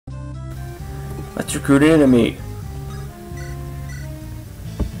Let's recruit an enemy.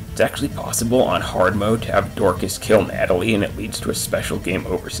 It's actually possible on hard mode to have Dorcas kill Natalie, and it leads to a special game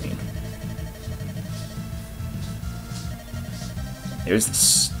over scene. There's the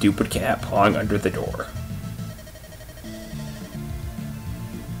stupid cat pawing under the door.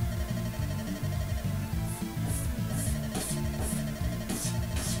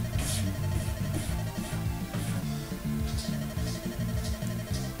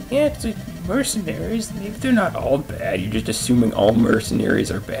 Yeah, it's like mercenaries. Maybe they're not all bad. You're just assuming all mercenaries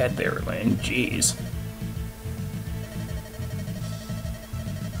are bad there, Lynn. Jeez.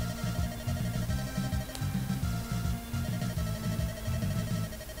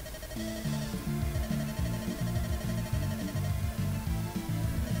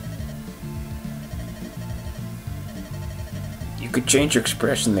 You could change your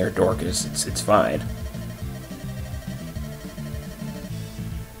expression there, Dorcas. It's fine.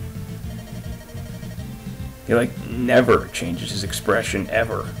 He, like, never changes his expression,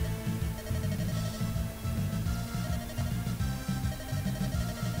 ever.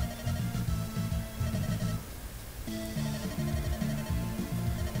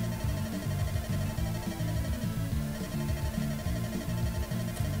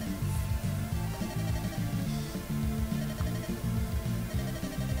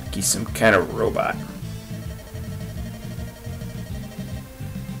 He's some kind of robot.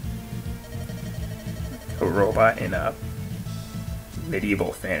 A robot in a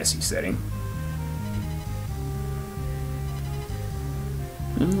medieval fantasy setting.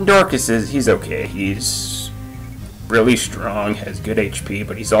 Dorcas he's okay. He's really strong, has good HP,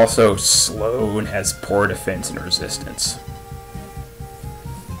 but he's also slow and has poor defense and resistance.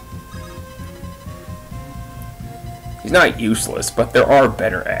 He's not useless, but there are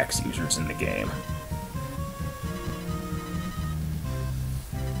better axe users in the game.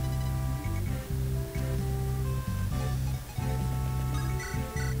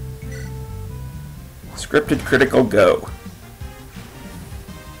 Scripted critical go.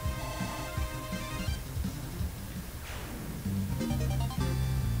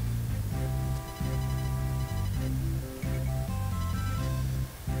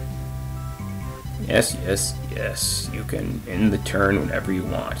 Yes, yes, yes. You can end the turn whenever you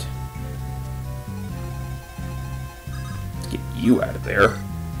want. Let's get you out of there.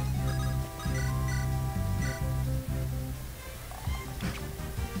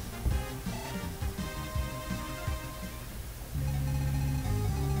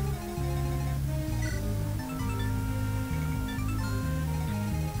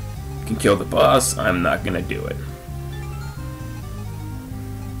 You can kill the boss. I'm not gonna do it.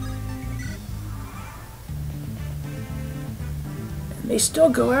 They still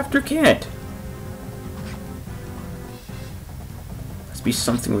go after Kent. Must be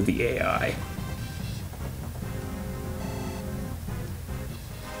something with the AI.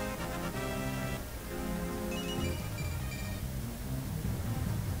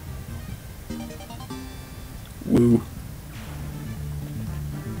 Woo.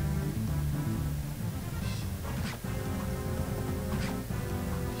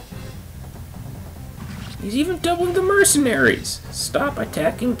 He's even doubling the mercenaries. Stop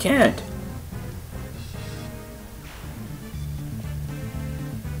attacking Kent.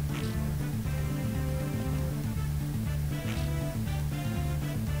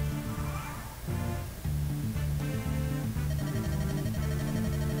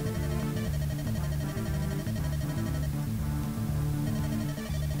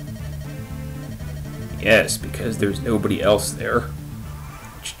 Yes, because there's nobody else there.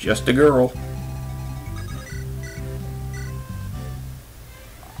 It's just a girl.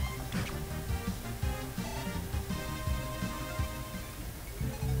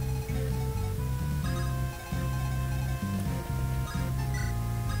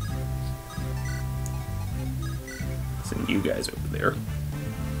 Send you guys over there.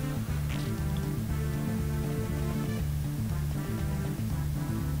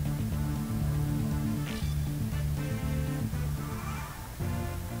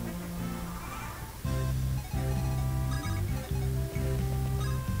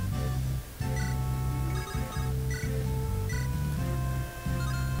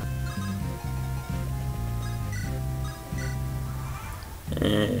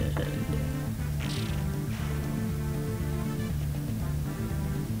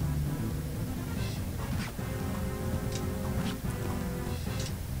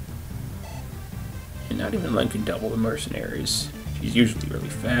 And not even Lynn can double the mercenaries. She's usually really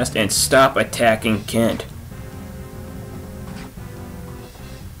fast. And stop attacking Kent.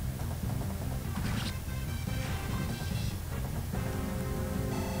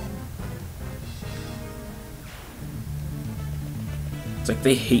 It's like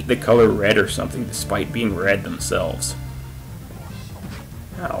they hate the color red or something despite being red themselves.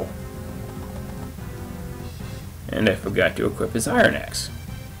 Ow. And I forgot to equip his iron axe.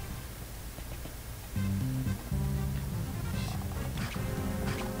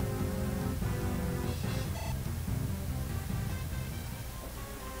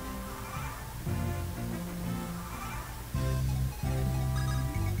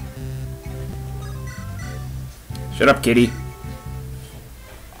 Shut up, kitty.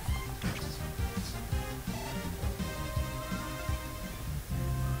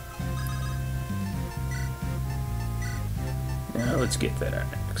 Now let's get that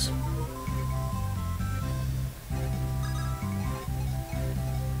axe.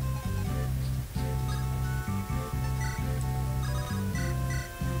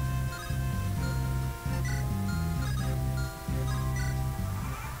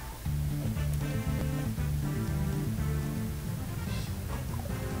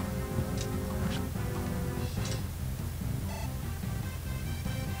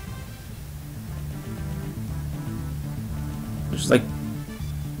 Just like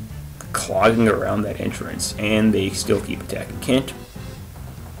clogging around that entrance, and they still keep attacking Kent.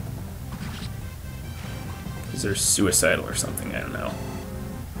 Because they're suicidal or something, I don't know.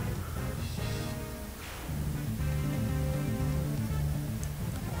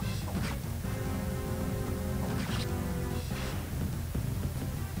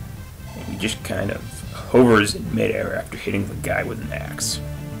 And he just kind of hovers in midair after hitting the guy with an axe.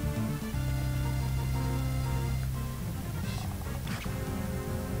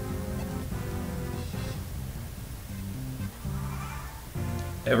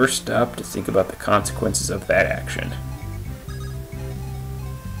 Ever stop to think about the consequences of that action?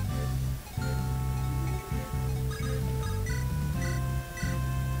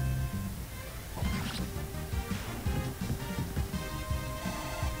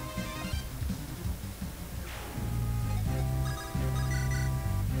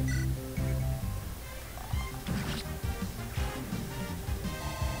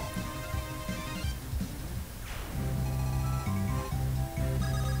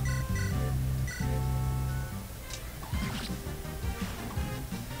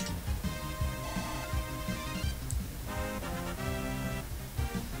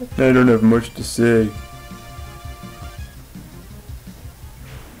 I don't have much to say.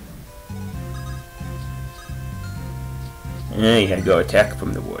 Yeah, you had to go attack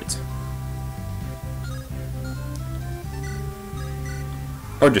from the woods.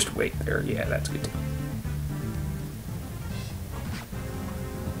 Or just wait there. Yeah, that's good too.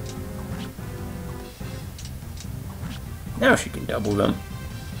 Now she can double them.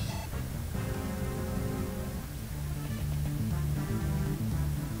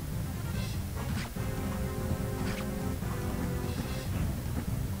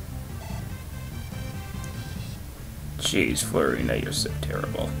 Jeez, Florina, you're so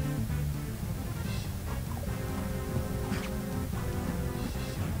terrible.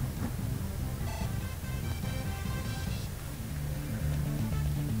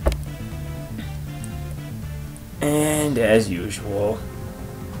 And as usual,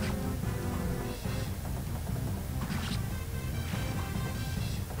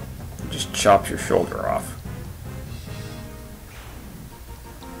 just chops your shoulder off.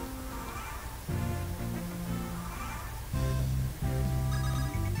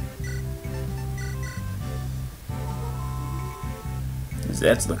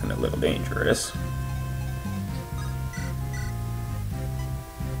 That's looking a little dangerous.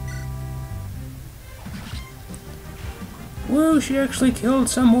 Whoa, she actually killed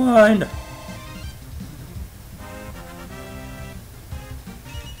someone!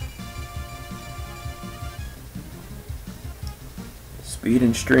 Speed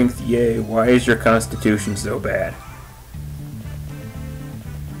and strength, yay. Why is your constitution so bad?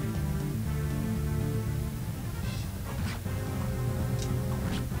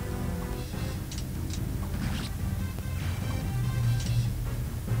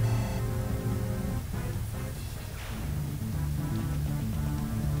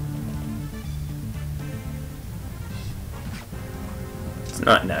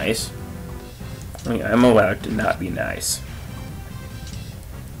 Not nice. I mean, I'm allowed to not be nice.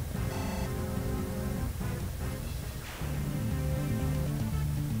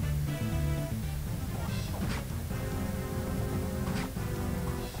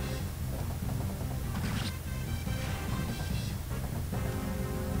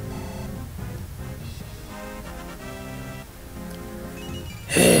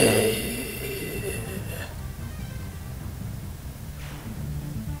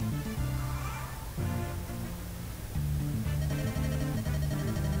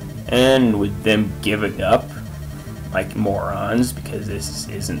 And with them giving up like morons, because this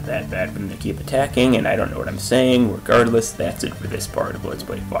isn't that bad for them to keep attacking, and I don't know what I'm saying. Regardless, that's it for this part of Let's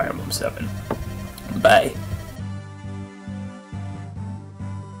Play Fire Emblem 7. Bye.